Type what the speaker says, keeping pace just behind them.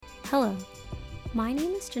Hello, my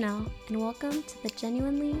name is Janelle, and welcome to the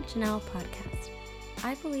Genuinely Janelle podcast.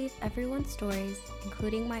 I believe everyone's stories,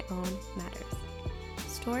 including my own, matters.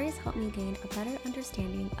 Stories help me gain a better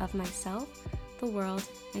understanding of myself, the world,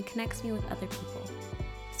 and connects me with other people.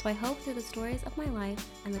 So I hope through the stories of my life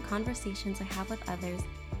and the conversations I have with others,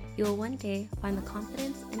 you will one day find the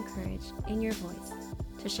confidence and courage in your voice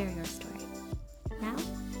to share your story. Now,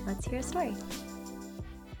 let's hear a story.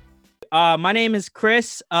 My name is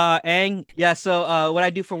Chris Ang. So what I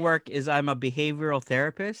do for work is I'm a behavioral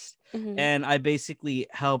therapist. And I basically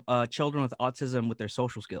help children with autism with their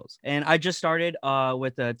social skills. And I just started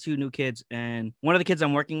with two new kids. And one of the kids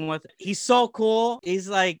I'm working with, he's so cool. He's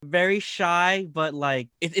like very shy, but like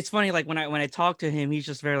it's funny. Like when I talk to him, he's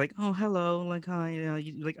just very like, oh hello, like hi,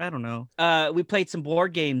 like I don't know. We played some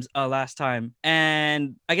board games last time,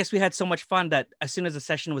 and I guess we had so much fun that as soon as the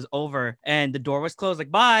session was over and the door was closed,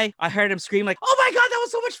 like bye, I heard him scream like, oh my god, that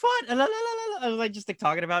was so much fun. And I was like just like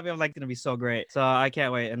talking about me. I'm like gonna be so great. So I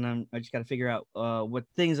can't wait. And I just got to figure out what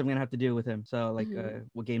things I'm gonna have to do with him. So like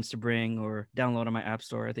what games to bring or download on my app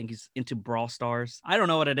store. I think he's into Brawl Stars. I don't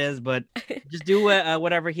know what it is, but just do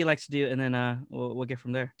whatever he likes to do, and then we'll get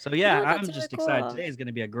from there. So yeah, that's I'm really just cool. excited. Today is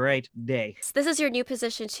gonna be a great day. So this is your new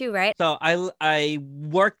position too, right? So I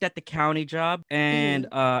worked at the county job, and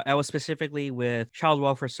I was specifically with child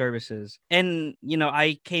welfare services. And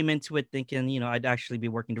I came into it thinking I'd actually be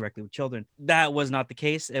working directly with children. That was not the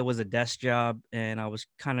case. It was a desk job, and I was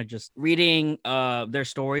kind of just reading their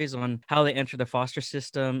stories on how they entered the foster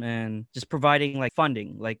system and just providing like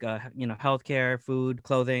funding, like healthcare, food,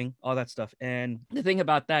 clothing, all that stuff. And the thing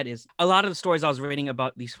about that is a lot of the stories I was reading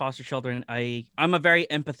about these foster children, I'm a very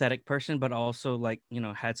empathetic person, but also like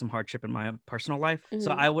had some hardship in my personal life.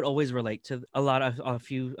 So I would always relate to a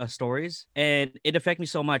few stories, and it affected me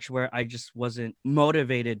so much where I just wasn't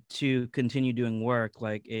motivated to continue doing work.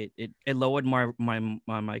 Like it lowered my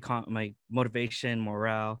motivation,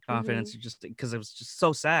 morale, confidence, just because it was just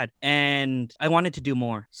so sad, and I wanted to do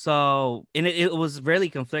more. So and it was really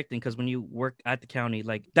conflicting because when you work at the county,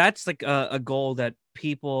 like that's like a goal that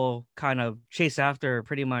people kind of chase after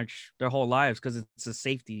pretty much their whole lives because it's a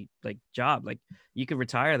safety like job. Like you could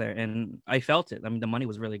retire there, and I felt it. I mean, the money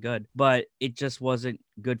was really good, but it just wasn't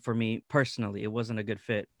good for me personally. It wasn't a good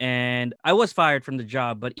fit, and I was fired from the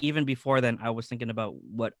job. But even before then, I was thinking about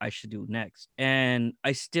what I should do next, and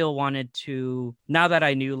I still wanted to. Now that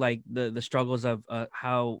I knew like the struggles of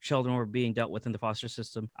how children were being dealt with in the foster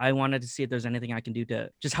system, I wanted to see if there's anything I can do to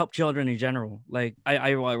just help children in general. Like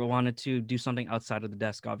I wanted to do something outside of the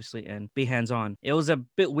desk, obviously, and be hands-on. It was a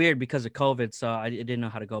bit weird because of COVID, so I didn't know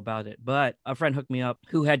how to go about it. But a friend hooked me up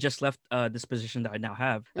who had just left this position that I now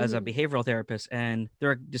have as a behavioral therapist, and there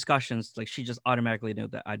were discussions like she just automatically knew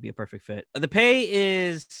that I'd be a perfect fit. The pay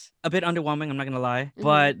is a bit underwhelming, I'm not gonna lie,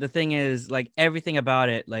 but the thing is like everything about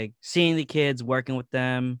it, like seeing the kids, working with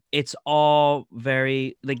them, it's all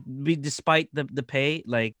very like despite the pay,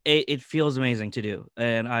 like it feels amazing to do,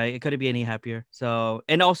 and I couldn't be any happier. So,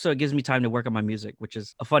 and also it gives me time to work on my music, which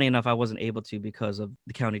is funny enough I wasn't able to because of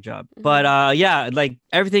the county job. But yeah, like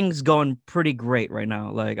everything's going pretty great right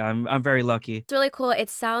now. Like I'm very lucky. It's really cool. It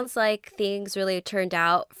sounds like things really turned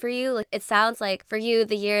out for you. Like it sounds like for you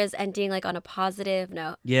the year is ending like on a positive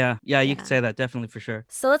note. Yeah, you could say that, definitely, for sure.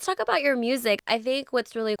 So let's talk about your music. I think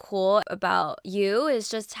what's really cool about you is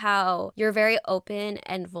just how you're very open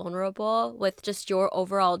and vulnerable with just your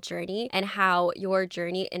overall journey and how your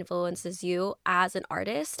journey influences you as an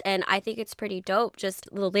artist. And I think it's pretty dope, just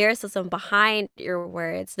the lyricism behind your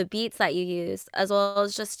words, the beats that you use, as well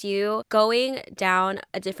as just you going down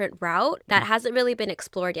a different route that hasn't really been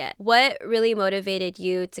explored yet. What really motivated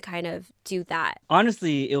you to kind of do that?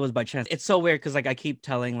 Honestly, it was by chance. It's so weird because like I keep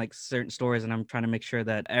telling like certain stories, and I'm trying to make sure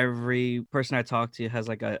that every person I talk to has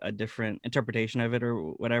like a different interpretation of it or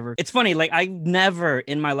whatever. It's funny, like I never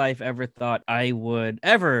in my life ever thought I would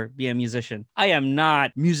ever be a musician. I am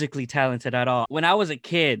not musically talented at all. When I was a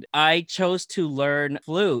kid, I chose to learn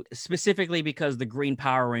flute specifically because the Green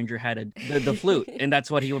Power Ranger had the flute, and that's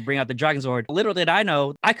what he would bring out, the Dragon Zord. Little did I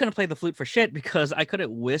know, I couldn't play the flute for shit because I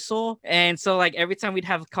couldn't whistle. And so like every time we'd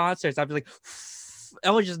have concerts, I'd be like,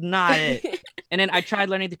 that was just not it. And then I tried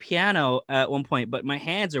learning the piano at one point, but my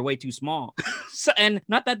hands are way too small. So, and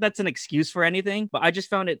not that that's an excuse for anything, but I just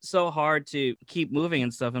found it so hard to keep moving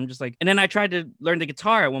and stuff. I'm just like, and then I tried to learn the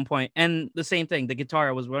guitar at one point, and the same thing. The guitar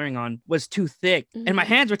I was learning on was too thick, and my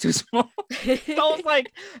hands were too small. So I was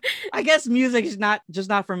like, I guess music is not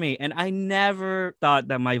for me. And I never thought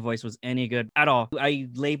that my voice was any good at all. I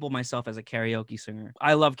label myself as a karaoke singer.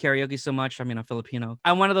 I love karaoke so much. I mean, I'm Filipino.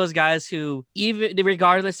 I'm one of those guys who, even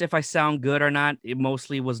regardless if I sound good or not, it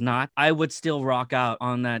mostly was not. I would still rock out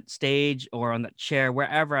on that stage or on that chair,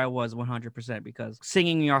 wherever I was 100%, because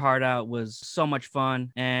singing your heart out was so much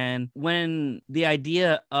fun. And when the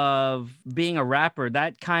idea of being a rapper,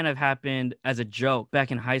 that kind of happened as a joke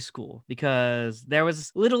back in high school, because there was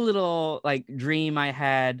this little like dream I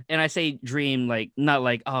had. And I say dream, like not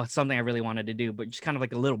like, oh, it's something I really wanted to do, but just kind of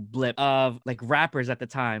like a little blip of like rappers at the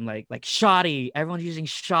time, like Shoddy. Everyone's using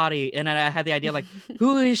Shoddy. And then I had the idea like,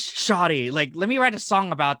 who is Shoddy? Like, let me write a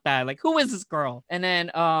song about that. Like, who is this girl? And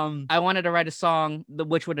then I wanted to write a song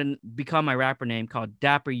which would become my rapper name, called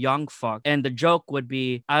Dapper Young Fuck. And the joke would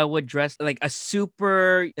be I would dress like a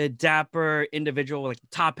super dapper individual with like the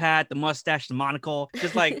top hat, the mustache, the monocle,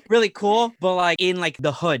 just like really cool, but like in like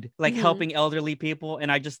the hood, like helping elderly people.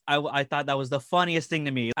 And I thought that was the funniest thing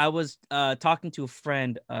to me. I was talking to a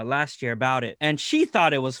friend last year about it, and she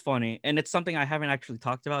thought it was funny. And it's something I haven't actually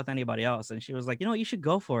talked about with anybody else. And she was like, you know, you should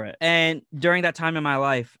go for it. And during that time in my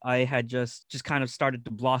life, I had just kind of started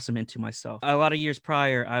to blossom into myself. A lot of years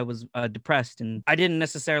prior, I was depressed, and I didn't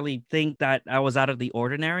necessarily think that I was out of the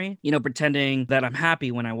ordinary, you know, pretending that I'm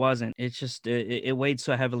happy when I wasn't. It's just, it weighed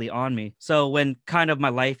so heavily on me. So when kind of my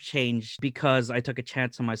life changed because I took a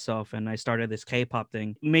chance on myself and I started this K-pop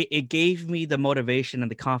thing, it gave me the motivation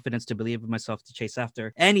and the confidence to believe in myself to chase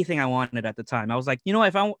after anything I wanted at the time. I was like, you know,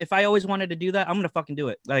 if I always wanted to do that, I'm gonna fucking do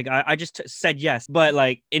it. Like I just said yes, but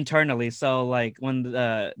like internally. So like when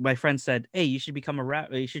my friend said, hey, you should become a rap,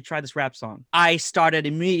 you should try this rap song, I started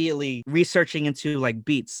immediately researching into like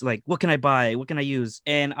beats, like what can I buy, what can I use.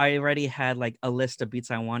 And I already had like a list of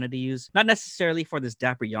beats I wanted to use, not necessarily for this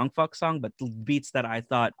Dapper Young Fuck song, but beats that I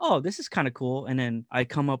thought, oh, this is kind of cool. And then I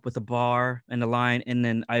come up with a bar and a line, and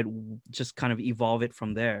then I'd just kind of evolve it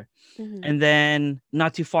from there. And then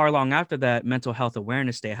not too far long after that, Mental Health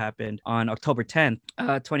Awareness Day happened on October 10th,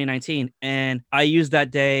 2019. And I used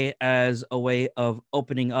that day as a way of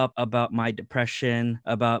opening up about my depression,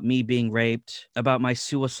 about me being raped, about my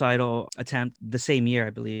suicidal attempt the same year,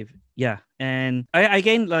 I believe. Yeah. And I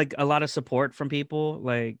gained like a lot of support from people,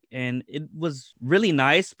 like, and it was really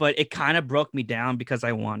nice, but it kind of broke me down because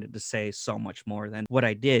I wanted to say so much more than what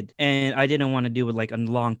I did. And I didn't want to do it like a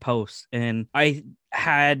long post. And I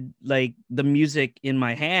had like the music in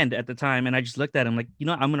my hand at the time, and I just looked at him like, you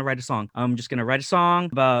know, I'm gonna write a song. I'm just gonna write a song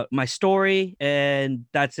about my story, and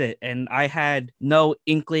that's it. And I had no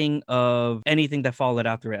inkling of anything that followed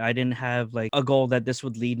after it. I didn't have like a goal that this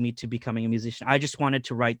would lead me to becoming a musician. I just wanted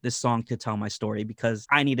to write this song to tell my story because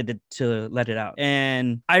I needed to let it out.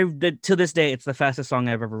 And I did, to this day, it's the fastest song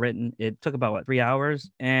I've ever written. It took about 3 hours,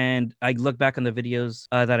 and I look back on the videos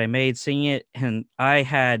that I made singing it, and I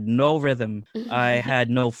had no rhythm. I had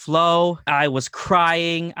no flow. I was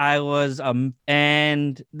crying. I was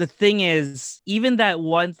and the thing is, even that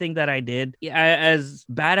one thing that I did, as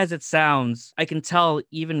bad as it sounds, I can tell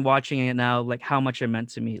even watching it now, like how much it meant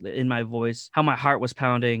to me in my voice, how my heart was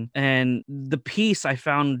pounding, and the peace I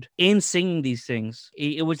found in singing these things.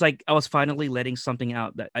 It was like I was finally letting something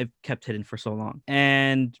out that I've kept hidden for so long.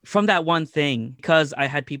 And from that one thing, because I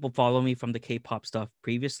had people follow me from the K-pop stuff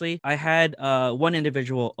previously, I had one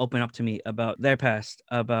individual open up to me about their past,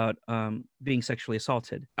 about being sexually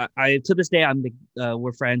assaulted. I to this day,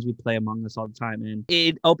 we're friends. We play Among Us all the time, and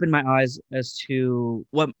it opened my eyes as to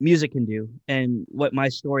what music can do and what my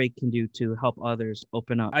story can do to help others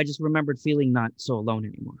open up. I just remembered feeling not so alone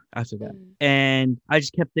anymore after that. And I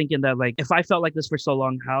just kept thinking that, like, if I felt like this for so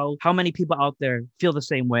long, how many people out there feel the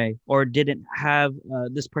same way or didn't have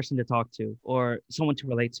this person to talk to or someone to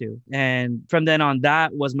relate to? And from then on,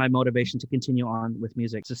 that was my motivation to continue on with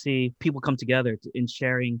music, to see people come together in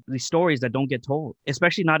sharing these stories that don't get told,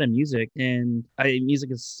 especially not in music. And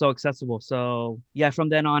music is so accessible. So yeah, from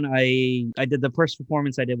then on, I did the first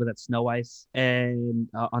performance I did was at Snow Ice and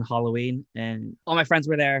on Halloween, and all my friends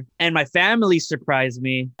were there, and my family surprised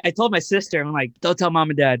me. I told my sister, I'm like, don't tell mom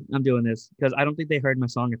and dad I'm doing this, because I don't think they heard my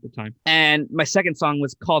song at the time. And my second song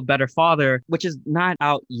was called Better Father, which is not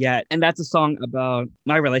out yet. And that's a song about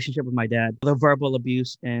my relationship with my dad, the verbal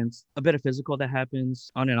abuse and a bit of physical that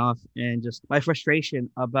happens on and off, and just my frustration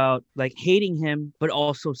about like hating him, but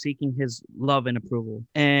also seeking his love and approval.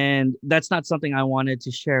 And that's not something I wanted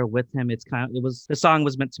to share with him. The song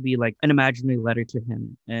was meant to be like an imaginary letter to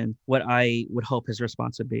him and what I would hope his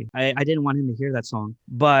response would be. I didn't want him to hear that song.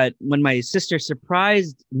 But when my sister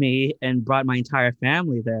surprised me me and brought my entire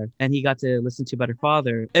family there. And he got to listen to Better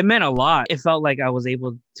Father. It meant a lot. It felt like I was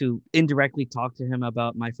able to indirectly talk to him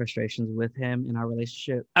about my frustrations with him in our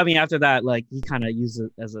relationship. I mean, after that, like he kind of used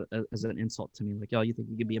it as an insult to me, like, "Yo, you think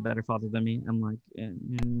you could be a better father than me?" I'm like,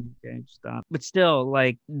 okay, stop. But still,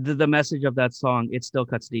 like the message of that song, it still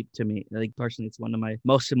cuts deep to me. Like personally, it's one of my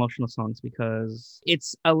most emotional songs because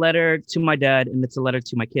it's a letter to my dad and it's a letter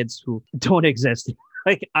to my kids who don't exist.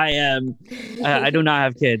 Like I do not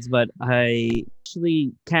have kids, but I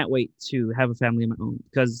actually can't wait to have a family of my own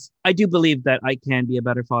because I do believe that I can be a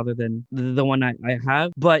better father than the one I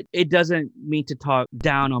have, but it doesn't mean to talk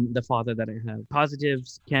down on the father that I have.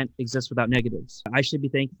 Positives can't exist without negatives. I should be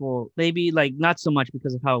thankful, maybe like not so much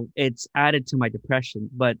because of how it's added to my depression,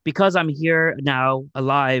 but because I'm here now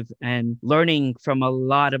alive and learning from a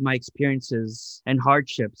lot of my experiences and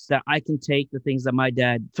hardships that I can take the things that my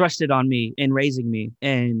dad thrusted on me in raising me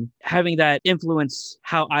and having that influence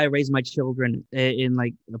how I raise my children in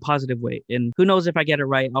like a positive way. And who knows, if I get it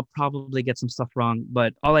right, I'll probably get some stuff wrong.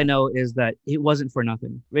 But all I know is that it wasn't for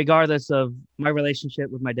nothing. Regardless of my relationship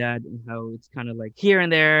with my dad and how it's kind of like here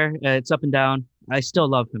and there, it's up and down. I still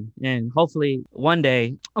love him. And hopefully one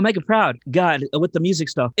day I'll make him proud. God, with the music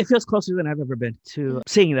stuff, it feels closer than I've ever been to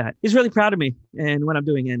seeing that. He's really proud of me and what I'm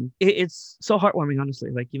doing. And it's so heartwarming, honestly.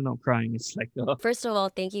 Like, even though I'm crying, it's like, oh. First of all,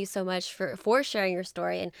 thank you so much for sharing your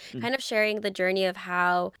story and kind of sharing the journey of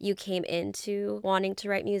how you came into wanting to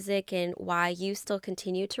write music and why you still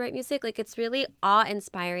continue to write music. Like, it's really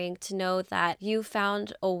awe-inspiring to know that you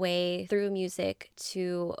found a way through music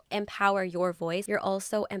to empower your voice. You're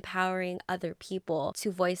also empowering other people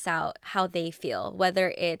to voice out how they feel,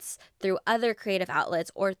 whether it's through other creative outlets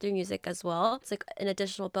or through music as well. It's like an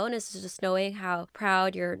additional bonus is just knowing how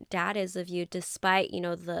proud your dad is of you, despite,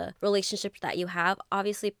 the relationship that you have.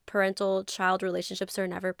 Obviously, parental-child relationships are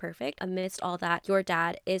never perfect. Amidst all that, your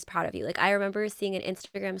dad is proud of you. Like, I remember seeing an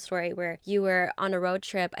Instagram story where you were on a road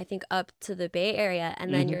trip, I think up to the Bay Area,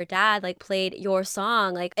 and then your dad like played your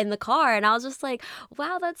song like in the car, and I was just like,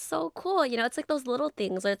 wow, that's so cool. It's like those little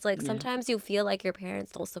things where it's like sometimes you feel like your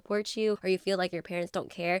parents don't support you or you feel like your parents don't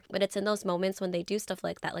care, but it's in those moments when they do stuff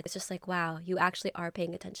like that, like it's just like, wow, you actually are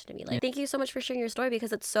paying attention to me. Like, thank you so much for sharing your story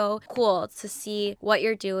because it's so cool to see what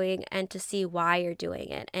you're doing and to see why you're doing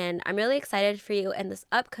it. And I'm really excited for you in this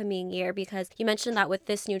upcoming year because you mentioned that with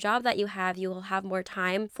this new job that you will have more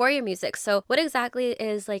time for your music. So what exactly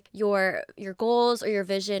is like your goals or your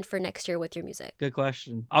vision for next year with your music? Good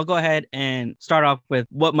question. I'll go ahead and start off with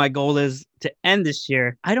what my goal is to end this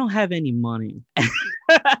year. I don't have any money.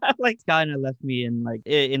 Like, kind of left me in like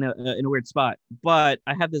in a weird spot. But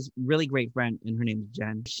I have this really great friend, and her name is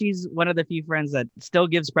Jen. She's one of the few friends that still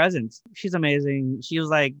gives presents. She's amazing. She was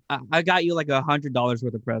like, I got you like $100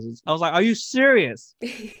 worth of presents. I was like, are you serious?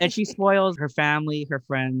 And she spoils her family, her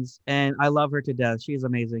friends, and I love her to death. She's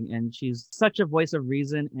amazing, and she's such a voice of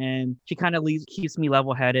reason, and she kind of keeps me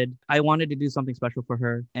level-headed. I wanted to do something special for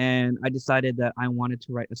her, and I decided that I wanted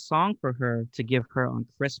to write a song for her to give her on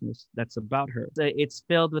Christmas that's about her. It's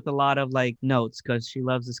filled with a lot of like notes because she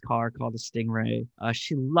loves this car called the Stingray.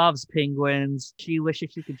 She loves penguins. She wishes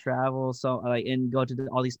she could travel and go to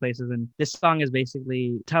all these places. And this song is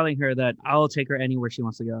basically telling her that I'll take her anywhere she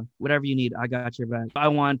wants to go. Whatever you need, I got your back. I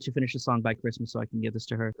want to finish the song by Christmas so I can give this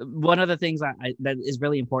to her. One of the things that is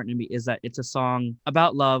really important to me is that it's a song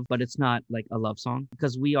about love, but it's not like a love song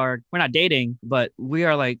because we're not dating, but we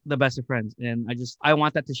are like the best of friends. And I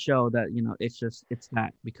want that to show that, it's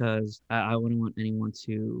that because I wouldn't want anyone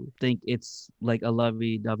to think it's like a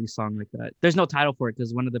lovey-dovey song like that. There's no title for it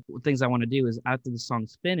because one of the things I want to do is after the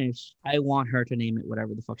song's finished, I want her to name it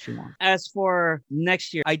whatever the fuck she wants. As for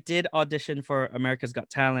next year, I did audition for America's Got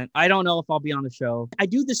Talent. I don't know if I'll be on the show. I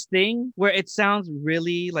do this thing where it sounds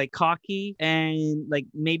really like cocky and like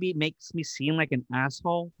maybe it makes me seem like an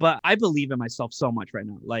asshole, but I believe in myself so much right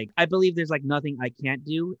now. Like, I believe there's like nothing I can't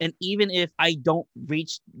do. And even if I don't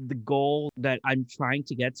reach the goal that I'm trying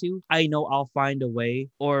to get to, I know I'll find a way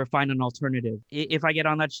or find an alternative. If I get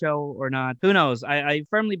on that show or not, who knows? I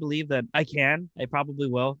firmly believe that I can. I probably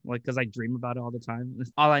will, like, because I dream about it all the time.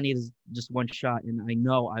 All I need is just one shot, and I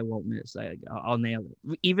know I won't miss. I'll nail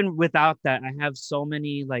it. Even without that, I have so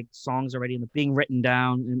many like songs already being written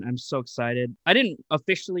down, and I'm so excited. I didn't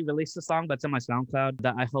officially release the song, but it's on my SoundCloud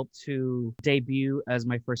that I hope to debut as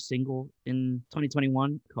my first single in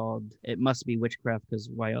 2021 called "It Must Be Witchcraft," because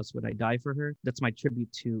why else would I die for her? That's my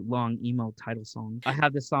tribute to Long Emo title song. song. I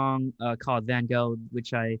have this song called Van Gogh,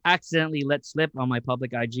 which I accidentally let slip on my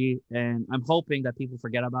public IG, and I'm hoping that people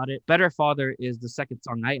forget about it. Better Father is the second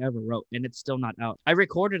song I ever wrote, and it's still not out. I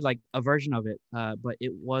recorded like a version of it, but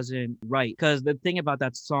it wasn't right. Because the thing about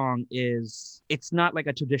that song is it's not like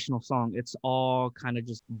a traditional song. It's all kind of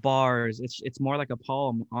just bars. It's more like a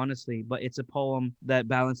poem, honestly, but it's a poem that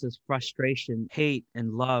balances frustration, hate,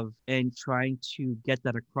 and love, and trying to get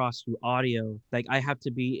that across through audio. Like I have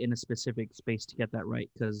to be in a specific space to get that right,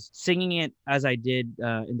 because singing it as I did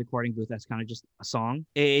in the recording booth as kind of just a song,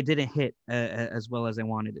 it didn't hit as well as I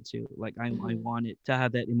wanted it to. Like I wanted to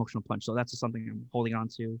have that emotional punch, so that's just something I'm holding on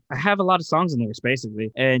to. I have a lot of songs in there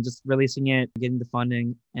basically, and just releasing it, getting the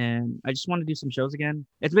funding, and I just want to do some shows again.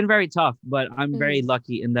 It's been very tough, but I'm very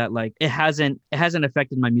lucky in that like it hasn't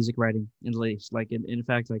affected my music writing in the least. Like in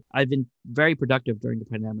fact, like I've been very productive during the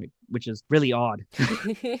pandemic, which is really odd.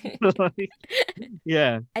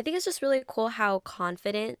 Yeah. I think it's just really cool how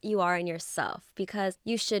confident you are in yourself, because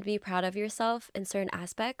you should be proud of yourself in certain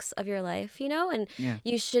aspects of your life, you know, and Yeah.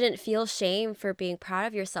 you shouldn't feel shame for being proud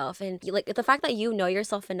of yourself. And like the fact that you know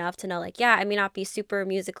yourself enough to know, like, yeah, I may not be super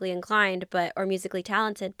musically inclined, but or musically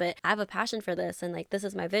talented, but I have a passion for this, and like this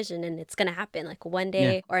is my vision, and it's gonna happen like one Yeah.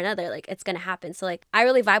 day or another, like it's gonna happen. So like I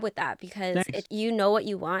really vibe with that, because Thanks. you know what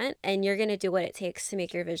you want, and you're gonna do what it takes to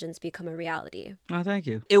make your visions become a reality. Oh, thank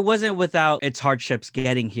you. It wasn't without its hardships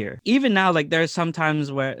getting here. Even now, like there's some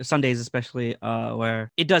times where, some days especially,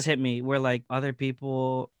 where it does hit me, where like other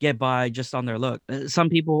people get by just on their look. Some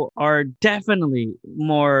people are definitely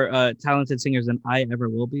more talented singers than I ever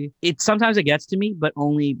will be. Sometimes it gets to me, but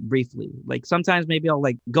only briefly. Like sometimes maybe I'll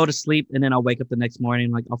like go to sleep and then I'll wake up the next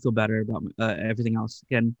morning, like I'll feel better about everything else.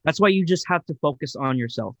 And that's why you just have to focus on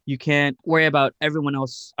yourself. You can't worry about everyone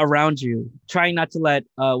else around you. Trying not to let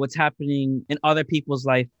what's happening in other people's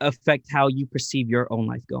life affect how you perceive your own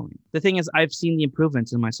life going. The thing is, I've seen the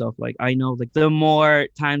improvements in myself. Like I know, like the more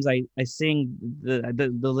times I sing, the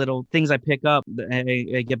little things I pick up,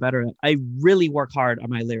 I get better at. I really work hard on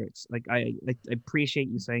my lyrics. Like I appreciate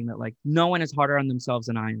you saying that. Like no one is harder on themselves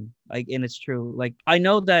than I am. Like, and it's true. Like I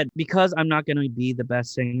know that because I'm not going to be the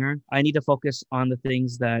best singer, I need to focus on the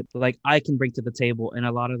things that like I can bring to the table, and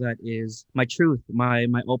a lot of that is my truth, my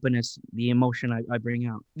openness, the emotion I bring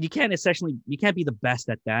out. You can't be the best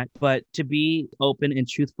at that, but to be open and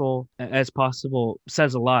truthful as possible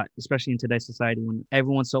says a lot, especially in today's society when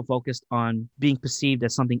everyone's so focused on being perceived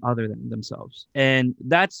as something other than themselves. And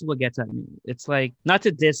that's what gets at me. It's like, not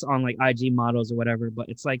to diss on like IG models or whatever, but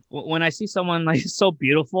it's like when I see someone like so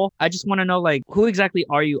beautiful, I just want to know, like, who exactly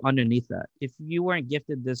are you underneath that? If you weren't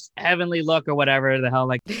gifted this heavenly look or whatever the hell,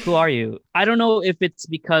 like, who are you? I don't know if it's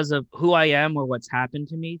because of who I am or what's happened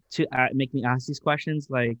to me to make me ask these questions.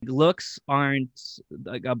 Like, looks aren't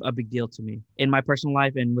like a big deal to me in my personal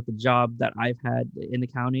life, and with the job that I've had in the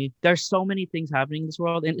county. There's so many things happening in this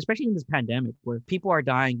world, and especially in this pandemic, where people are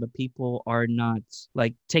dying, but people are not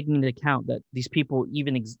like taking into account that these people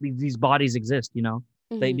even these bodies exist, you know.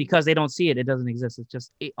 Like, because they don't see it, it doesn't exist. It's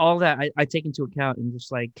just all that I take into account, and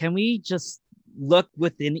just like, can we just look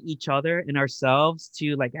within each other and ourselves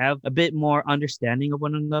to like have a bit more understanding of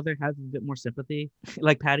one another, have a bit more sympathy?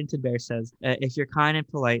 Like Paddington Bear says, if you're kind and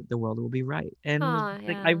polite, the world will be right. And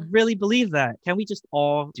like, I really believe that. Can we just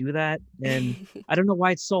all do that? And I don't know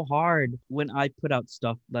why it's so hard when I put out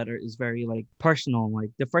stuff that is very like personal. Like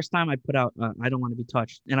the first time I put out I Don't Want to Be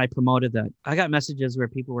Touched, and I promoted that, I got messages where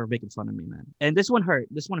people were making fun of me, man. And this one hurt.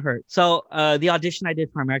 So the audition I did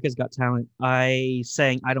for America's Got Talent, I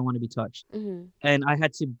sang I Don't Want to Be Touched. And I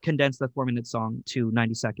had to condense that 4-minute song to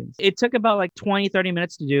 90 seconds. It took about like 20-30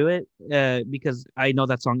 minutes to do it because I know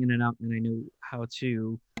that song in and out, and I knew how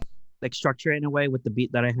to like structure it in a way with the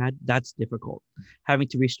beat that I had. That's difficult. Having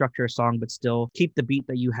to restructure a song but still keep the beat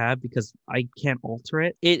that you have, because I can't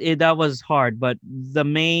alter it. That was hard. But the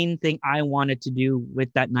main thing I wanted to do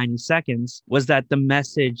with that 90 seconds was that the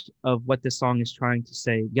message of what this song is trying to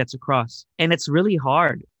say gets across. And it's really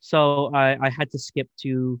hard. So I had to skip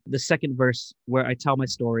to the second verse where I tell my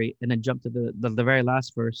story, and then jump to the very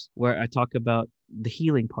last verse where I talk about the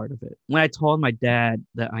healing part of it. When I told my dad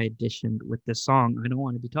that I auditioned with this song, I Don't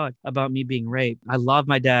Want to Be Touched, about me being raped, I love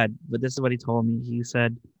my dad, but this is what he told me. He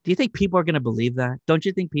said, do you think people are going to believe that? Don't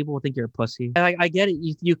you think people will think you're a pussy? And, like, I get it.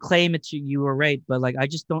 You claim it, you were raped, but like, I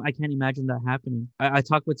can't imagine that happening. I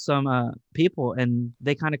talked with some people, and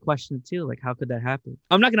they kind of question it too. Like, how could that happen?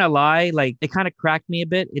 I'm not going to lie. Like, it kind of cracked me a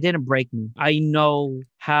bit. It didn't break me. I know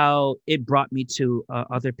how it brought me to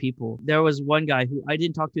other people. There was one guy who I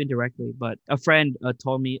didn't talk to indirectly, but a friend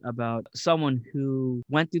told me about someone who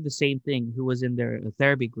went through the same thing, who was in their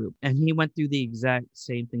therapy group, and he went through the exact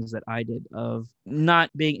same things that I did, of not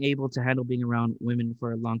being being able to handle being around women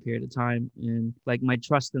for a long period of time, and like my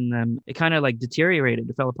trust in them, it kind of like deteriorated,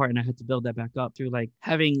 it fell apart, and I had to build that back up through like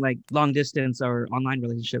having like long distance or online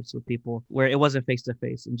relationships with people where it wasn't face to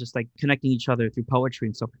face, and just like connecting each other through poetry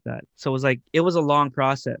and stuff like that. So it was a long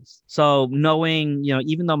process. So knowing,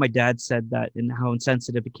 even though my dad said that and how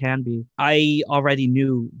insensitive it can be, I already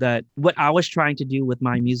knew that what I was trying to do with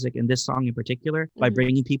my music and this song in particular, by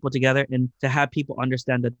bringing people together and to have people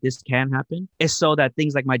understand that this can happen, is so that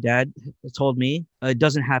things like my dad told me, it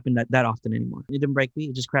doesn't happen that often anymore. It didn't break me,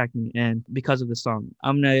 it just cracked me. And because of the song,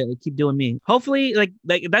 I'm gonna keep doing me. Hopefully, like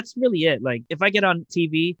that's really it. Like if I get on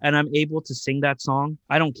TV and I'm able to sing that song,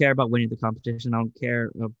 I don't care about winning the competition. I don't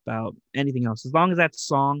care about anything else. As long as that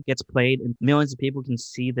song gets played and millions of people can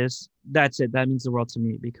see this, that's it. That means the world to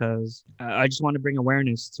me, because I just want to bring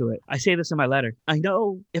awareness to it. I say this in my letter. I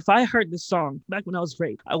know if I heard this song back when I was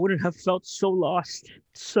raped, I wouldn't have felt so lost.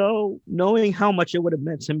 So knowing how much it would have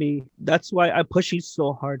meant to me, that's why I push you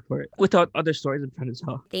so hard for it, without other stories I'm trying to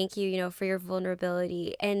tell. Thank you, for your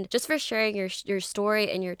vulnerability and just for sharing your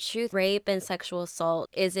story and your truth. Rape and sexual assault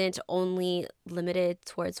isn't only limited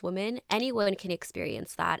towards women. Anyone can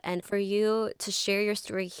experience that. And for you to share your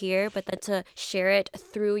story here, but then to share it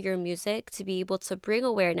through your music, to be able to bring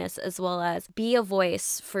awareness as well as be a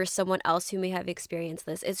voice for someone else who may have experienced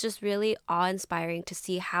this, it's just really awe-inspiring to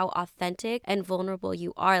see how authentic and vulnerable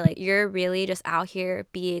you are. Like, you're really just out here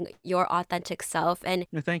being your authentic self. And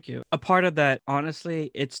No, thank you. A part of that, honestly,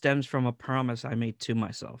 it stems from a promise I made to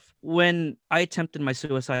myself. When I attempted my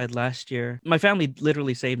suicide last year, my family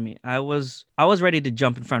literally saved me. I was ready to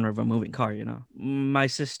jump in front of a moving car, My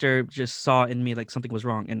sister just saw in me like something was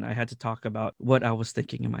wrong, and I had to talk about what I was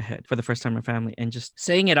thinking in my head for the first time in my family, and just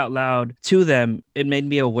saying it out loud to them, it made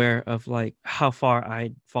me aware of like how far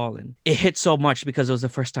I'd fallen. It hit so much because it was the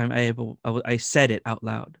first time I said it out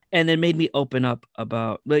loud, and it made me open up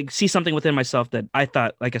about like see something within myself that I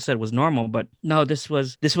thought, like I said, was normal, but no, this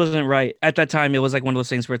wasn't right. At that time, it was like one of those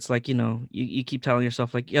things where it's like, you keep telling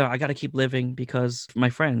yourself like, yeah, I got to keep living because my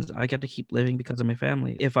friends, I got to keep living because of my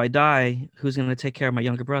family. If I die, who's going to take care of my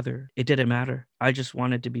younger brother? It didn't matter. I just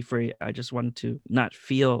wanted to be free. I just wanted to not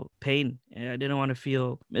feel pain. I didn't want to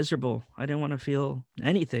feel miserable. I didn't want to feel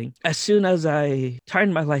anything. As soon as I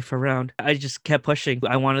turned my life around, I just kept pushing.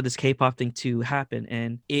 I wanted this K-pop thing to happen,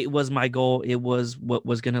 and it was my goal. It was what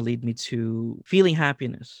was going to lead me to feeling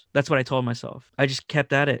happiness. That's what I told myself. I just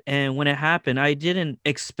kept at it. And when it happened, I didn't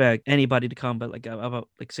expect anybody to come, but like about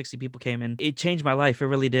like 60 people came, and it changed my life. It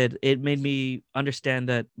really did. It made me understand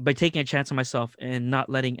that by taking a chance on myself and not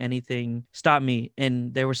letting anything stop me.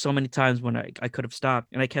 And there were so many times when I could have stopped,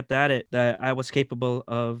 and I kept at it, that I was capable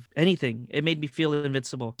of anything. It made me feel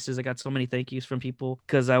invincible. I got so many thank yous from people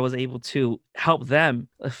because I was able to help them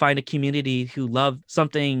find a community who loved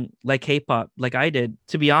something like K-pop like I did.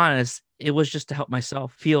 To be honest, it was just to help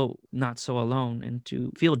myself feel not so alone and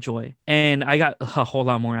to feel joy. And I got a whole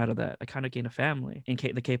lot more out of that. I kind of gained a family in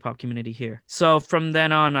the K-pop community here. So from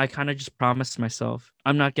then on, I kind of just promised myself,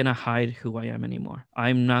 I'm not going to hide who I am anymore.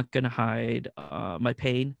 I'm not going to hide my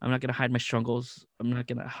pain. I'm not going to hide my struggles. I'm not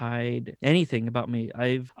going to hide anything about me.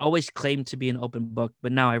 I've always claimed to be an open book,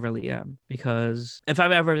 but now I really am. Because if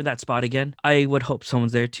I'm ever in that spot again, I would hope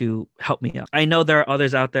someone's there to help me out. I know there are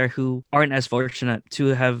others out there who aren't as fortunate to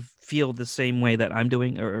have feel the same way that I'm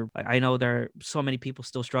doing, or I know there are so many people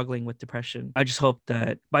still struggling with depression. I just hope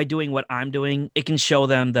that by doing what I'm doing, it can show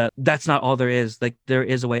them that that's not all there is. Like, there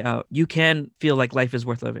is a way out. You can feel like life is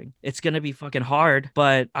worth living. It's going to be fucking hard,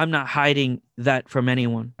 but I'm not hiding that from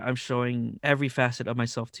anyone. I'm showing every facet of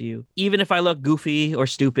myself to you. Even if I look goofy or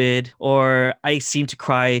stupid, or I seem to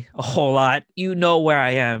cry a whole lot, you know where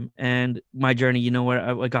I am and my journey, you know what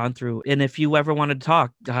I've gone through. And if you ever wanted to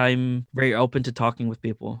talk, I'm very open to talking with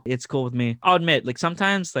people. It's cool with me. I'll admit, like,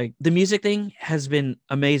 sometimes like the music thing has been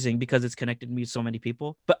amazing because it's connected me to so many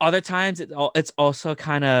people. But other times it's also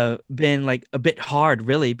kind of been like a bit hard,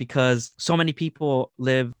 really, because so many people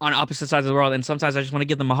live on opposite sides of the world. And sometimes I just want to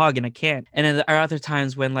give them a hug and I can't. And then there are other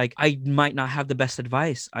times when like I might not have the best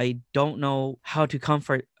advice. I don't know how to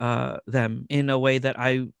comfort them in a way that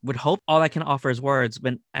I would hope. All I can offer is words.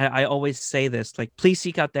 But I always say this, like, please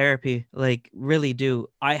seek out therapy. Like, really do.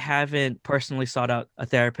 I haven't personally sought out a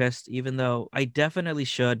therapist, even though I definitely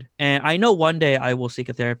should. And I know one day I will seek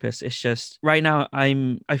a therapist. It's just right now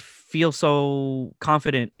I feel so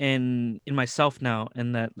confident in myself now,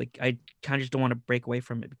 and that like I kind of just don't want to break away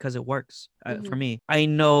from it because it works for me. I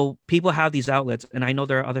know people have these outlets, and I know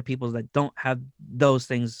there are other people that don't have those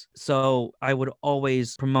things. So I would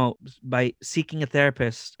always promote by seeking a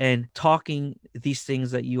therapist and talking these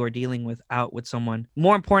things that you are dealing with out with someone.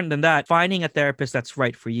 More important than that, finding a therapist that's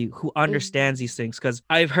right for you, who understands these things. Because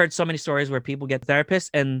I've heard so many stories where people get therapists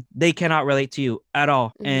and they cannot relate to you at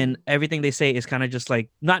all. And everything they say is kind of just like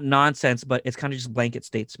not nonsense, but it's kind of just blanket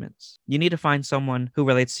statements. You need to find someone who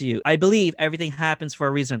relates to you. I believe everything happens for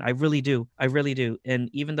a reason. I really do. I really do. And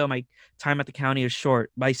even though my time at the county is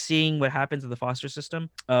short, by seeing what happens in the foster system,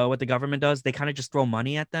 what the government does, they kind of just throw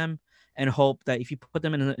money at them and hope that if you put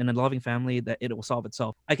them in a loving family, that it will solve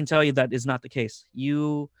itself. I can tell you that is not the case.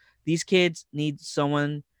 These kids need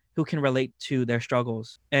someone who can relate to their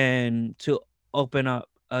struggles and to open up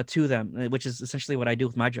to them, which is essentially what I do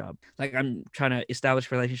with my job. Like, I'm trying to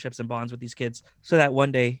establish relationships and bonds with these kids so that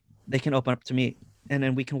one day they can open up to me, and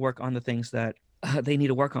then we can work on the things that they need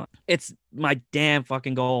to work on. It's my damn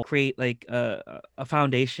fucking goal. Create like a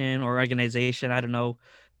foundation or organization. I don't know.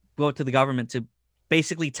 Go to the government to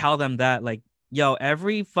basically tell them that, like, yo,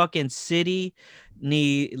 every fucking city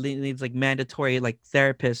needs like mandatory like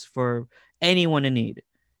therapists for anyone in need,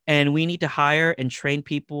 and we need to hire and train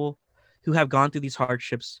people who have gone through these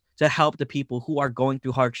hardships to help the people who are going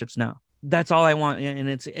through hardships now. That's all I want. And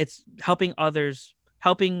it's helping others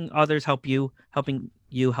help you, helping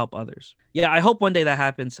you help others. Yeah, I hope one day that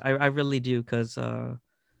happens. I really do, because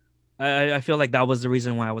I feel like that was the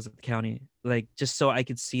reason why I was at the county, like just so I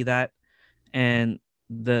could see that, and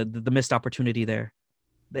the missed opportunity there.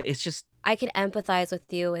 It's just, I could empathize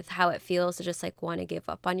with you with how it feels to just like want to give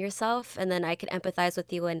up on yourself. And then I could empathize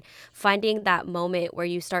with you in finding that moment where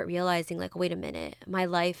you start realizing, like, wait a minute, my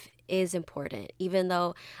life is important. Even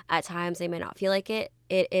though at times they may not feel like it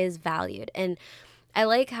is valued. And I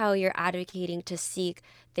like how you're advocating to seek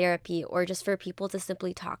therapy or just for people to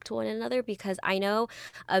simply talk to one another, because I know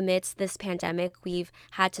amidst this pandemic, we've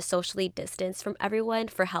had to socially distance from everyone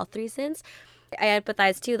for health reasons. I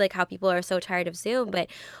empathize too, like how people are so tired of Zoom. But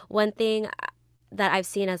one thing that I've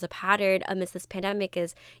seen as a pattern amidst this pandemic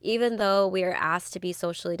is even though we are asked to be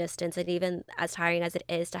socially distanced, and even as tiring as it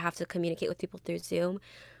is to have to communicate with people through Zoom,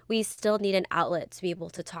 we still need an outlet to be able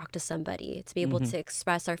to talk to somebody, to be able to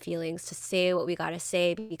express our feelings, to say what we got to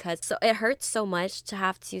say, because so it hurts so much to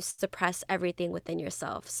have to suppress everything within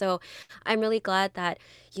yourself. So I'm really glad that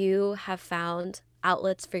you have found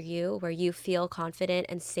outlets for you where you feel confident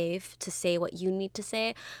and safe to say what you need to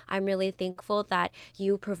say. I'm really thankful that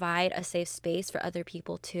you provide a safe space for other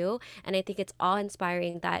people too. And I think it's awe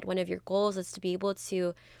inspiring that one of your goals is to be able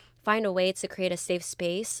to find a way to create a safe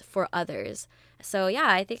space for others. So yeah,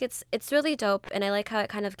 I think it's really dope, and I like how it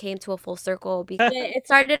kind of came to a full circle because it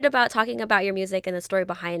started about talking about your music and the story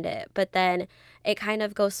behind it, but then it kind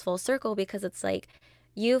of goes full circle because it's like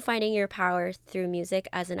you finding your power through music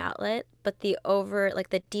as an outlet, but the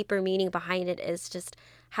deeper meaning behind it is just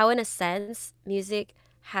how in a sense music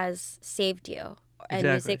has saved you, and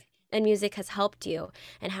exactly. music has helped you,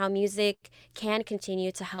 and how music can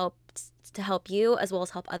continue to help you as well as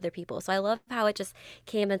help other people. So I love how it just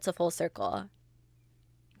came into full circle.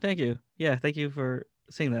 Thank you. Yeah, thank you for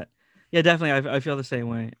saying that. Yeah, definitely. I feel the same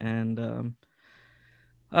way, and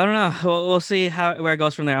I don't know. We'll see where it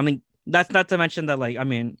goes from there. I mean, that's not to mention that, like, I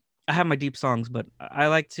mean, I have my deep songs, but I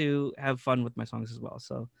like to have fun with my songs as well.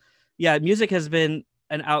 So, yeah, music has been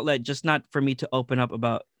an outlet, just not for me to open up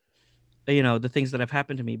about, the things that have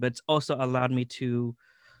happened to me, but it's also allowed me to,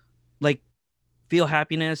 like, feel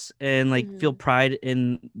happiness and like feel Hmm. pride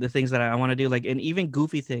in the things that I want to do, like, and even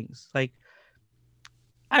goofy things. Like,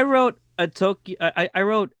 I wrote a Tokyo, I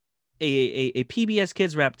wrote a PBS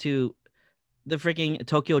Kids rap to the freaking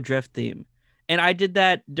Tokyo Drift theme. And I did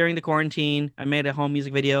that during the quarantine. I made a home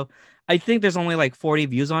music video. I think there's only like 40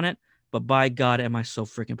 views on it, but by God, am I so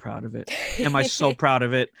freaking proud of it. Am I so proud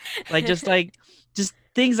of it? Like just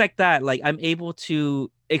things like that. Like, I'm able to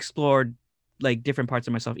explore like different parts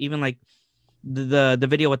of myself. Even like the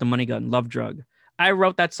video with the money gun, Love Drug. I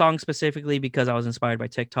wrote that song specifically because I was inspired by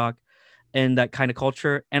TikTok and that kind of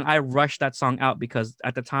culture. And I rushed that song out because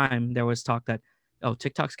at the time there was talk that, oh,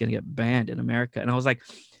 TikTok's gonna get banned in America. And I was like,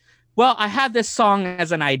 well, I had this song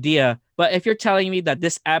as an idea, but if you're telling me that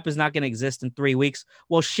this app is not gonna exist in 3 weeks,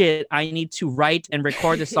 well, shit, I need to write and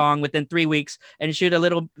record the song within 3 weeks and shoot a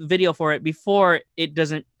little video for it before it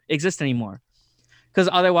doesn't exist anymore. Because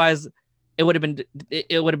otherwise, it would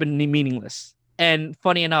have been meaningless. And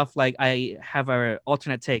funny enough, like, I have a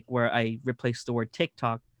alternate take where I replace the word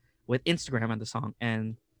TikTok with Instagram on the song,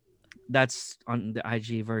 and that's on the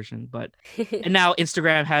IG version. But and now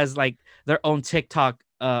Instagram has like their own TikTok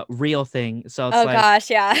real thing, so it's Oh like gosh,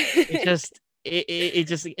 yeah.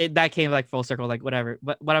 that came like full circle, like whatever.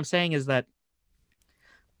 But what I'm saying is that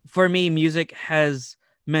for me, music has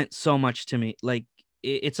meant so much to me. Like,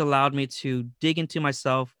 it's allowed me to dig into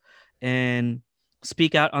myself and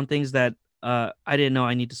speak out on things that I didn't know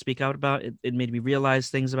I need to speak out about. It made me realize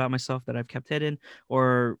things about myself that I've kept hidden,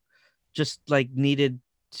 or just like needed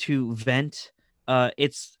to vent.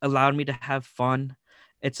 It's allowed me to have fun.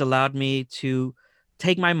 It's allowed me to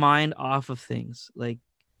take my mind off of things, like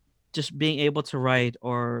just being able to write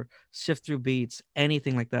or sift through beats,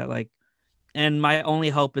 anything like that. Like, and my only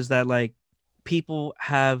hope is that like people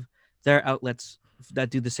have their outlets that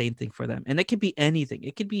do the same thing for them, and it could be anything.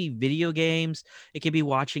 It could be video games, it could be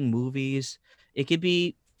watching movies, it could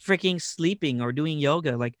be freaking sleeping or doing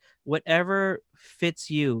yoga, like whatever fits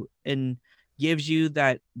you and gives you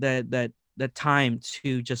that time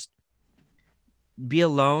to just be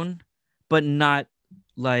alone, but not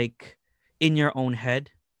like in your own head,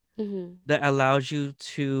 Mm-hmm. that allows you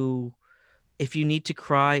to, if you need to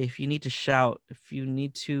cry, if you need to shout, if you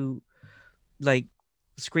need to like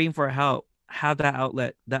scream for help, have that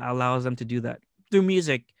outlet that allows them to do that through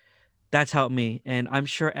music. That's helped me, and I'm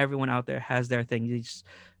sure everyone out there has their thing.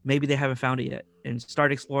 Maybe they haven't found it yet, and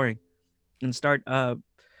start exploring and start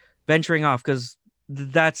venturing off, because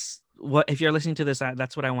that's what, if you're listening to this,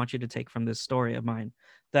 that's what I want you to take from this story of mine.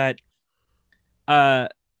 That uh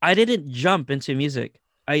I didn't jump into music.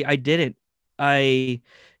 I didn't. I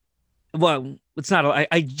well, it's not.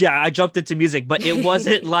 I jumped into music, but it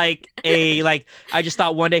wasn't like a like. I just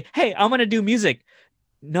thought one day, hey, I'm gonna do music.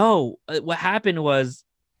 No, what happened was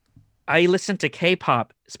I listened to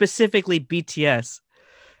K-pop, specifically BTS,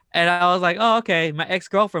 and I was like, oh, okay. My ex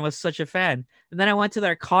girlfriend was such a fan, and then I went to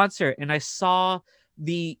their concert and I saw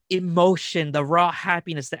the emotion, the raw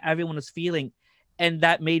happiness that everyone was feeling, and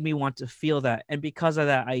that made me want to feel that. And because of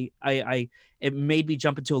that, it made me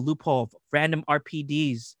jump into a loophole of random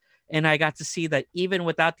RPDs, and I got to see that even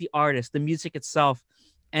without the artist, the music itself,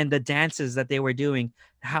 and the dances that they were doing,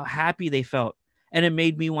 how happy they felt, and it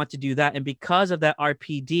made me want to do that. And because of that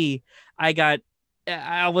RPD, I got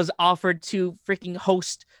I was offered to freaking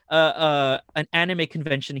host an anime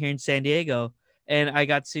convention here in San Diego, and I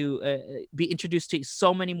got to be introduced to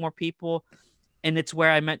so many more people, and it's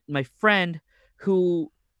where I met my friend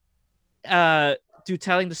who, through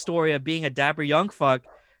telling the story of being a dapper young fuck,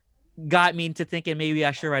 got me into thinking maybe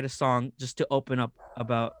I should write a song just to open up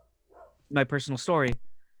about my personal story,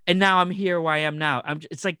 and now I'm here where I am now.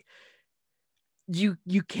 It's like you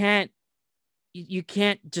can't you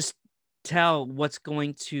can't just tell what's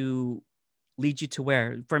going to lead you to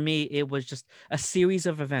where. For me, it was just a series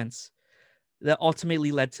of events that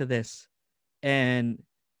ultimately led to this. And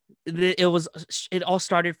it all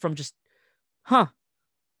started from just, huh,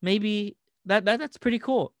 maybe that's pretty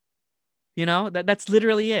cool. That's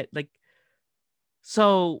literally it. Like,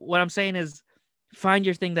 so what I'm saying is, find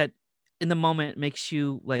your thing that in the moment makes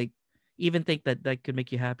you like even think that that could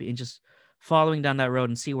make you happy, and just following down that road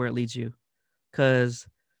and see where it leads you. Cause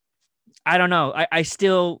I don't know. I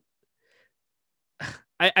still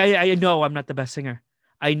I know I'm not the best singer.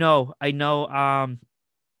 I know I'm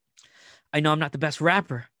not the best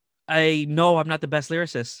rapper. I know I'm not the best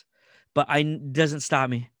lyricist, but I doesn't stop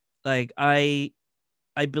me. Like I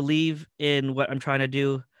believe in what I'm trying to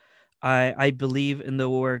do. I believe in the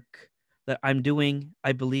work that I'm doing.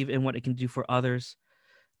 I believe in what it can do for others.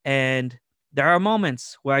 And there are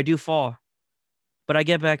moments where I do fall, but I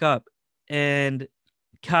get back up. And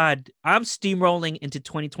God, I'm steamrolling into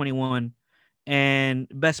 2021, and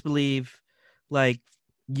best believe, like,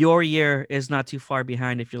 your year is not too far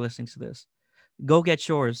behind if you're listening to this. Go get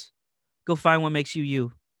yours. Go find what makes you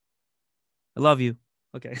you. I love you.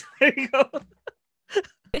 Okay. There you go.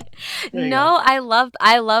 There you go. No, I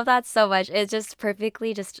love that so much. It just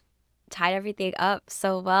perfectly just tied everything up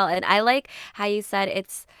so well. And I like how you said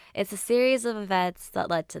it's a series of events that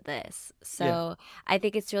led to this. Yeah. So I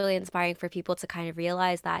think it's really inspiring for people to kind of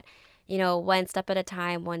realize that, one step at a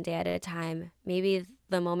time, one day at a time, maybe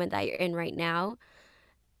the moment that you're in right now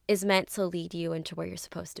is meant to lead you into where you're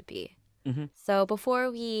supposed to be. Hmm. So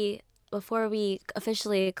before we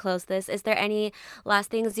officially close this, is there any last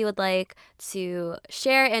things you would like to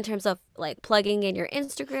share in terms of like plugging in your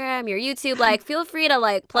Instagram, your YouTube? Like feel free to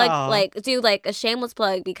like plug Oh, like do like a shameless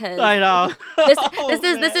plug because I know. this this Oh is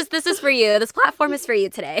this man. is this is for you. This platform is for you Oh,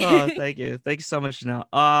 today. thank you. Thank you so much,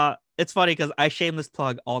 Janelle. It's funny because I shameless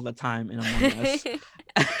plug all the time in Among Us.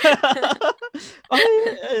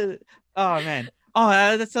 Oh, yeah. Oh man.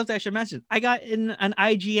 Oh, that's something I should mention. I got in an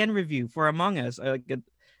IGN review for Among Us.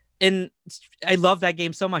 And I love that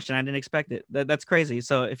game so much, and I didn't expect it. That's crazy.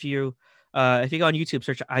 So if you If you go on YouTube,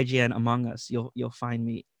 search IGN Among Us, you'll find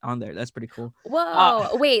me on there. That's pretty cool. Whoa.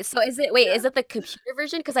 Wait, so is it the computer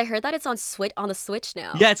version? Because I heard that it's on the Switch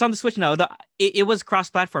now. Yeah, it's on the Switch now. It was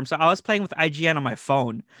cross-platform, so I was playing with IGN on my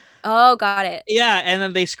phone. Oh, got it. Yeah, and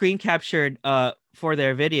then they screen captured for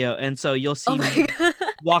their video, and so you'll Oh see my me god.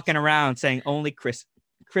 walking around saying only Chris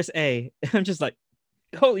A. I'm just like,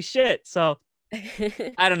 holy shit. So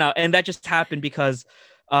I don't know, and that just happened because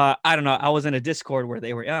I don't know. I was in a Discord where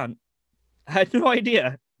they were on. I had no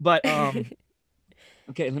idea, but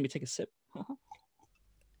okay, let me take a sip.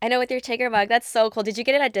 I know, with your Tiger mug. That's so cool. Did you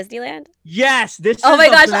get it at Disneyland? Yes, this Oh is my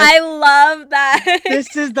the gosh, best. I love that.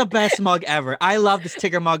 This is the best mug ever. I love this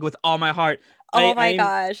Tigger mug with all my heart. Oh my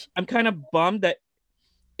gosh. I'm kind of bummed that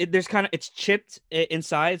it's chipped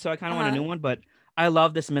inside, so I kind of want a Uh-huh. new one. But I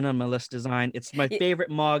love this minimalist design. It's my Y- favorite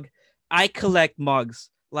mug. I collect mugs.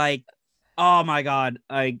 Like, oh my god,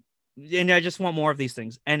 and I just want more of these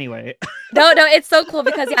things. Anyway, No, no, it's so cool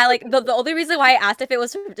because yeah, like the only reason why I asked if it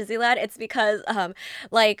was from Disneyland, it's because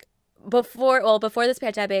like before this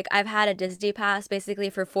pandemic, I've had a Disney pass basically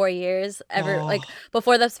for 4 years, ever like oh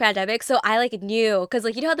before this pandemic. So I like knew, because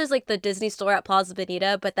like you know how there's like the Disney store at Plaza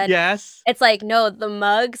Bonita, but then yes, it's like no, the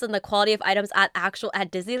mugs and the quality of items at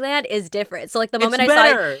Disneyland is different. So like it's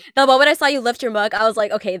better. the moment I saw you lift your mug, I was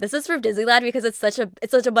like, okay, this is from Disneyland because it's such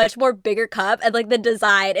a much more bigger cup, and like the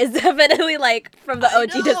design is definitely like from the I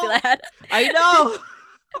OG know. Disneyland. I know.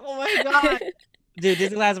 Oh my god, dude,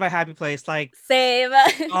 Disneyland's my happy place. Like, Same.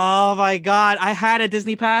 oh my god, I had a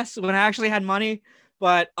Disney pass when I actually had money,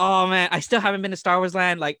 but oh man, I still haven't been to Star Wars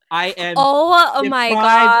Land. Like, I am Oh my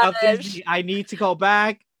deprived of gosh. Disney. I need to go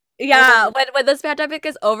back. Yeah, Oh, when this pandemic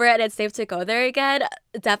is over and it's safe to go there again,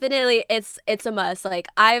 definitely it's a must. Like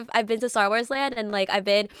I've been to Star Wars Land, and like I've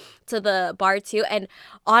been to the bar too, and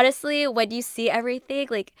honestly, when you see everything,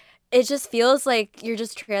 like it just feels like you're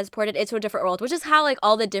just transported into a different world, which is how like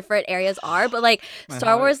all the different areas are. But like my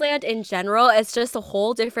Star heart. Wars Land in general, it's just a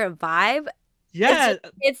whole different vibe. It's Yeah.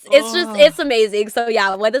 just Oh. it's amazing. So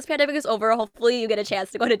yeah, when this pandemic is over, hopefully you get a chance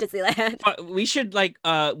to go to Disneyland. We should like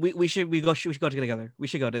we should go together. We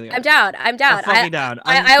should go I'm together. down. I'm I'm down. fucking down.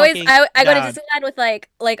 I'm fucking I go to down. Disneyland with like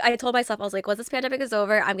I told myself, I was like, once this pandemic is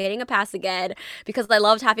over, I'm getting a pass again because I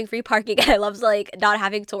loved having free parking and I loved like not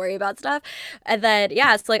having to worry about stuff. And then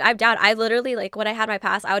yeah, it's like I'm down. I literally like when I had my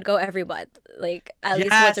pass, I would go every month, like at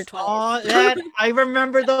least once or Yes. twice. Oh man, I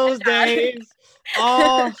remember those I'm down. days.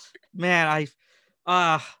 Oh man,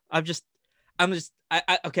 I'm just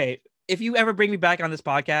I okay. If you ever bring me back on this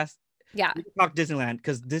podcast, Yeah. we can talk Disneyland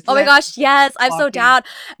because Oh my Disneyland gosh, is yes, I'm so fucking down.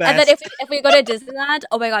 And then best. if we go to Disneyland,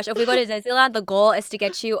 oh my gosh, if we go to Disneyland, the goal is to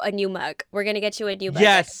get you a new mug. We're gonna get you a new mug at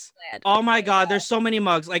Yes. Disneyland. Oh my god, there's so many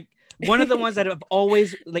mugs. Like one of the ones that I've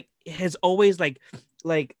always like has always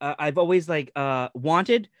I've always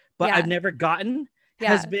wanted, but I've Yeah, never gotten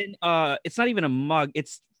has yeah. been it's not even a mug.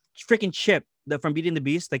 It's freaking Chip from Beauty and the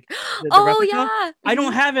Beast, like the Oh replica. yeah. I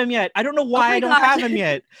don't Mhm. have him yet. I don't know Oh why I my don't gosh. have him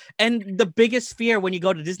yet. And the biggest fear when you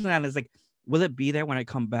go to Disneyland is like, will it be there when I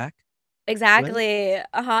come back? Will it? Exactly.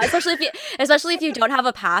 Uh-huh. Especially if you don't have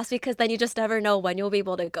a pass, because then you just never know when you'll be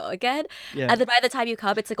able to go again. Yeah. And then by the time you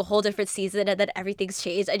come, it's like a whole different season, and then everything's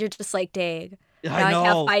changed and you're just like, dang, I now I can't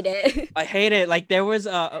know. find it. I hate it. Like there was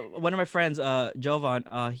one of my friends, Jovan,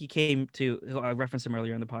 he came to I referenced him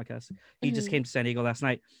earlier in the podcast. He just Mhm. came to San Diego last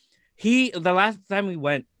night. The last time we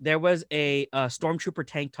went, there was a stormtrooper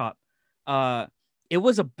tank top. Uh it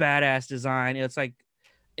was a badass design. It's like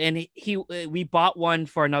and we bought one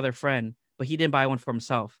for another friend, but he didn't buy one for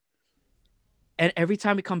himself. And every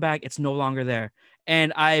time we come back, it's no longer there.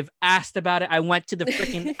 And I've asked about it. I went to the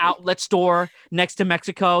freaking outlet store next to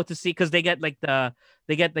Mexico to see because they get like the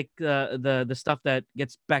stuff that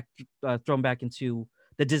gets back thrown back into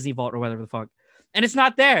the Disney Vault or whatever the fuck. And it's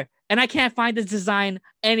not there. And I can't find this design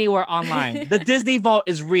anywhere online. The Disney Vault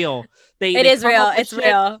is real. It They is come up real. with It's shit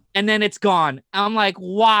real. and then it's gone. I'm like,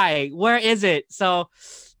 why? Where is it? So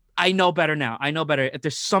I know better now. I know better. If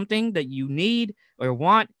there's something that you need or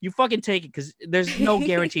want, you fucking take it because there's no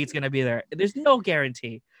guarantee it's gonna be there. There's no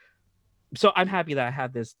guarantee. So I'm happy that I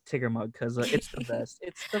have this Tigger mug because it's the best.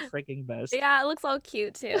 It's the freaking best. Yeah, it looks all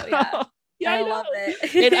cute too. Yeah. Yeah, I I know. love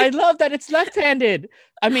And I it. love that it's left-handed.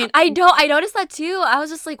 I mean, I noticed that too. I was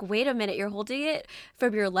just like, wait a minute, you're holding it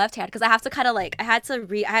from your left hand, because I have to kind of like I had to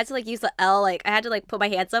like use the L, like I had to like put my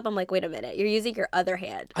hands up. I'm like, wait a minute, you're using your other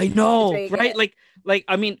hand I to know, drink right? it. Like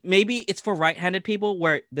I mean, maybe it's for right-handed people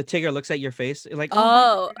where the Tigger looks at your face, you're like,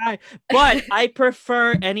 oh hi, Oh. hi. But I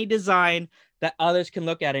prefer any design that others can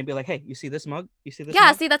look at it and be like, hey, you see this mug? You see this Yeah,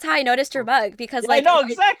 mug? see, that's how I noticed your mug, because Yeah, I like know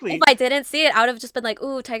if exactly. I didn't see it, I would have just been like,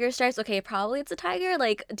 "Ooh, tiger stripes. Okay, probably it's a tiger.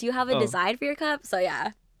 Like, do you have a Oh, design for your cup?" So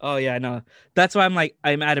yeah. Oh yeah, no. That's why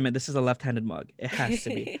I'm adamant. This is a left-handed mug. It has to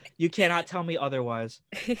be. You cannot tell me otherwise.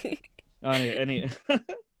 Any.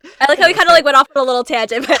 I like how we kind of Okay. like went off on a little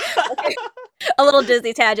tangent, but okay. A little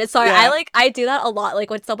Disney tangent. Sorry, Yeah. I do that a lot. Like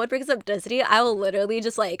when someone brings up Disney, I will literally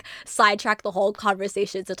just like sidetrack the whole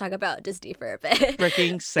conversation to talk about Disney for a bit.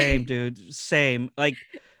 Freaking same, dude. Same. Like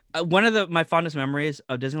one of the my fondest memories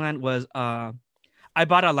of Disneyland was I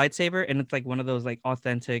bought a lightsaber and it's like one of those like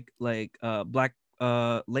authentic like black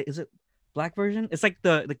is it black version? It's like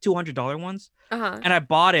the like $200 ones. Uh-huh. And I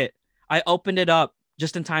bought it. I opened it up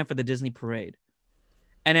just in time for the Disney parade.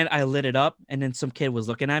 And then I lit it up and then some kid was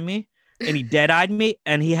looking at me and he dead-eyed me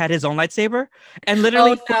and he had his own lightsaber. And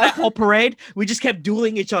literally Oh for that no. whole parade, we just kept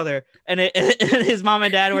dueling each other. And, and his mom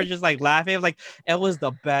and dad were just like laughing. Like it was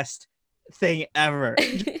the best thing ever.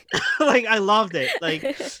 Like I loved it.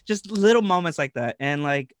 Like just little moments like that. And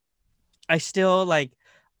I still like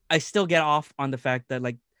I still get off on the fact that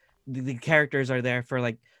like the characters are there for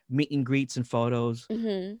like meet and greets and photos.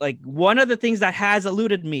 Hmm. Like one of the things that has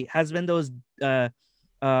eluded me has been those uh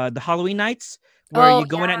the Halloween nights where Oh you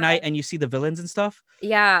go in at yeah. night and you see the villains and stuff.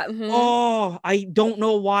 Yeah. Hmm. Oh, I don't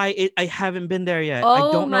know why I haven't been there yet. I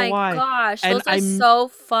Oh don't know my why. gosh, And those are I'm so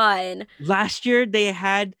fun. last year they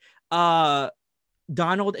had uh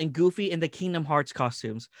Donald and Goofy in the Kingdom Hearts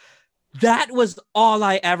costumes. That was all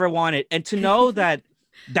I ever wanted. And to know that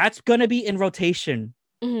that's going to be in rotation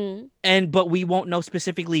Hmm. but we won't know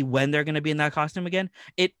specifically when they're going to be in that costume again.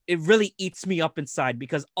 It really eats me up inside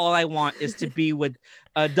because all I want is to be with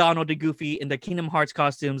Donald and Goofy in the Kingdom Hearts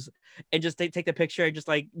costumes and just take the picture and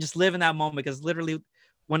just live in that moment because literally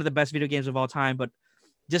one of the best video games of all time. But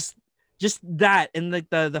just just that and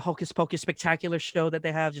the Hocus Pocus spectacular show that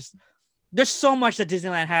they have, just there's so much that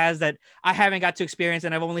Disneyland has that I haven't got to experience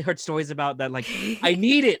and I've only heard stories about that. Like I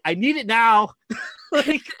need it. I need it now.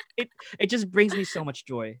 Like it just brings me so much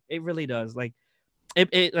joy. It really does. Like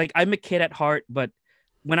it like I'm a kid at heart, but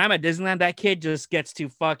when I'm at Disneyland, that kid just gets to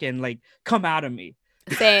fucking like come out of me.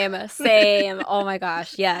 Same, same. Oh my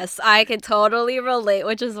gosh, yes. I can totally relate,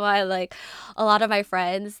 which is why like a lot of my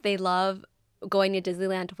friends, they love going to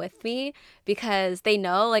Disneyland with me because they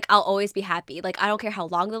know like I'll always be happy. Like I don't care how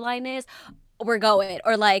long the line is, we're going.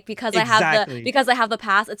 Or like Exactly. because I have the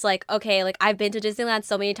pass, it's like okay, like I've been to Disneyland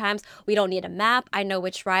so many times, we don't need a map. I know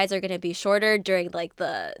which rides are going to be shorter during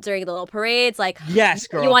the little parades. Like Yes,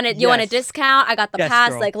 you girl. want it, you want a Yes. discount? I got the Yes,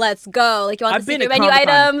 pass. girl. Like let's go. Like you want the I've been secret at menu Comic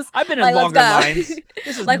Con. items? I've been in Like let's longer go. lines.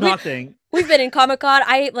 This is Like nothing. we've been in Comic Con.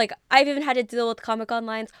 I've even had to deal with Comic Con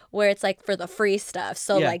lines where it's like for the free stuff.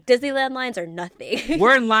 So Yeah. like Disneyland lines are nothing.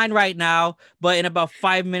 We're in line right now, but in about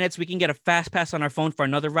 5 minutes, we can get a fast pass on our phone for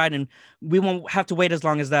another ride, and we won't have to wait as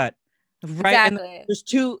long as that. Right? And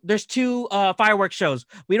Exactly. there's two fireworks shows.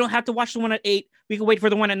 We don't have to watch the one at 8. We can wait for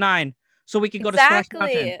the one at 9. So we can go to Splash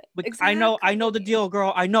Mountain. Exactly. I know the Exactly. deal,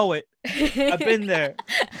 girl. I know it. I've been there.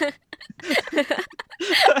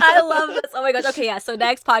 I love this. Oh my gosh. Okay, yeah. So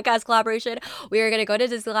next podcast collaboration, we are gonna go to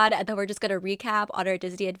Disneyland and then we're just gonna recap on our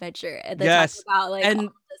Disney adventure and then talk Yes. about like all And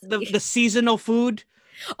of the Disney. seasonal food.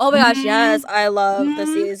 Oh my gosh, Mm, yes, I love the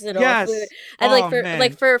seasonal food. yes. And like Oh for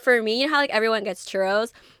like man. for me, you know how like everyone gets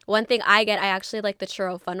churros? One thing I get, I actually like the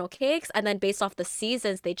churro funnel cakes, and then based off the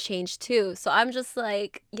seasons, they change too. So I'm just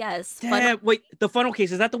like, yes, funnel. Damn. Wait, the funnel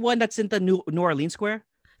case, is that the one that's in the New Orleans Square?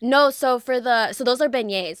 No, so so those are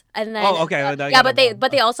beignets, and then Oh, okay. I yeah, got it but wrong.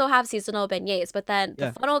 they also have seasonal beignets. But then the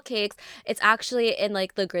Yeah. funnel cakes, it's actually in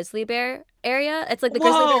like the Grizzly Bear area. It's like the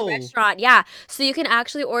Grizzly Bear Whoa. restaurant. Yeah, so you can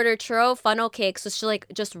actually order churro funnel cakes, just like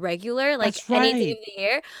just regular, like That's any day right. of the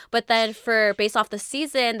year. But then for based off the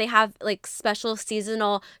season, they have like special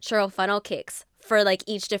seasonal churro funnel cakes for like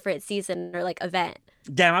each different season or like event.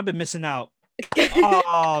 Damn, I've been missing out.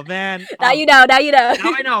 Oh man. Now you know. Now you know.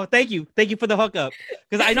 Now I know. Thank you. Thank you for the hookup.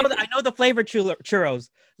 Because I know the flavored churros.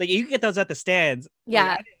 Like you can get those at the stands. Like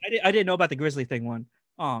Yeah. I didn't know about the Grizzly thing one.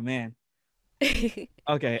 Oh man. Okay.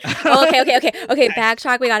 Okay.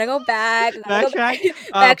 Backtrack. We gotta go back. We gotta go back. Backtrack.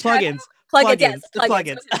 Backtrack. Plugins. Plugins. Yes, Plugins. The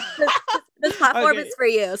plugins. plugins. This platform Okay. is for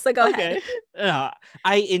you. So go ahead.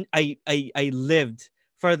 Okay. I lived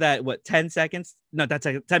for that, what, 10 seconds? No, that's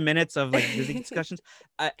like 10 minutes of like Disney discussions.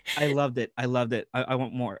 I loved it. I loved it. I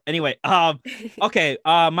want more. Anyway, okay.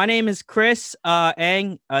 My name is Chris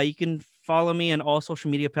Ang. You can follow me on all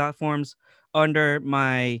social media platforms under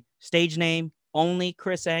my stage name, only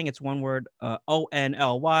Chris Ang. It's one word,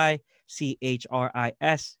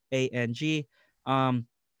 ONLYCHRISANG. Um,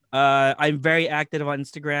 I'm very active on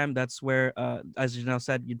Instagram. That's where, as Janelle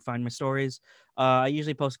said, you'd find my stories. I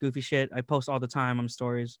usually post goofy shit. I post all the time on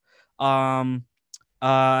stories. I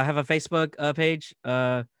have a Facebook page.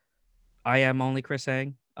 I am only Chris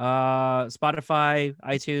Sang. Spotify,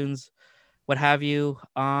 iTunes, what have you.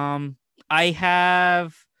 I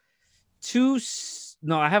have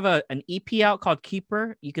I have an EP out called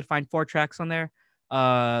Keeper. You could find 4 tracks on there.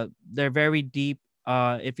 They're very deep.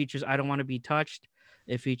 It features I Don't Want to Be Touched.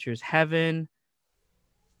 It features Heaven.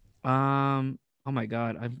 Oh my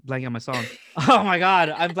god, I'm blanking on my song. Oh my god,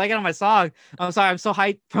 I'm blanking on my song. I'm sorry, I'm so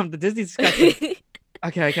hyped from the Disney discussion.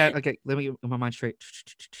 Okay. Let me get my mind straight.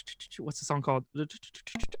 What's the song called?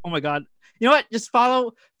 Oh my god. You know what? Just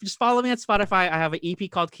follow me on Spotify. I have an EP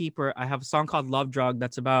called Keeper. I have a song called Love Drug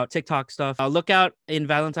that's about TikTok stuff. Look out in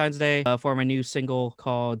Valentine's Day for my new single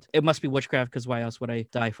called It Must Be Witchcraft, because why else would I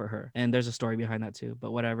die for her? And there's a story behind that too, but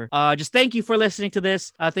whatever. Just thank you for listening to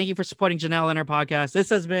this. Thank you for supporting Janelle and her podcast. This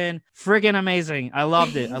has been friggin' amazing. I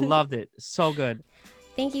loved it. So good.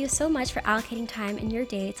 Thank you so much for allocating time in your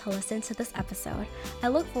day to listen to this episode. I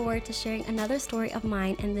look forward to sharing another story of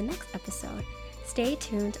mine in the next episode. Stay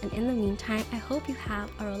tuned, and in the meantime, I hope you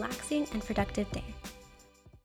have a relaxing and productive day.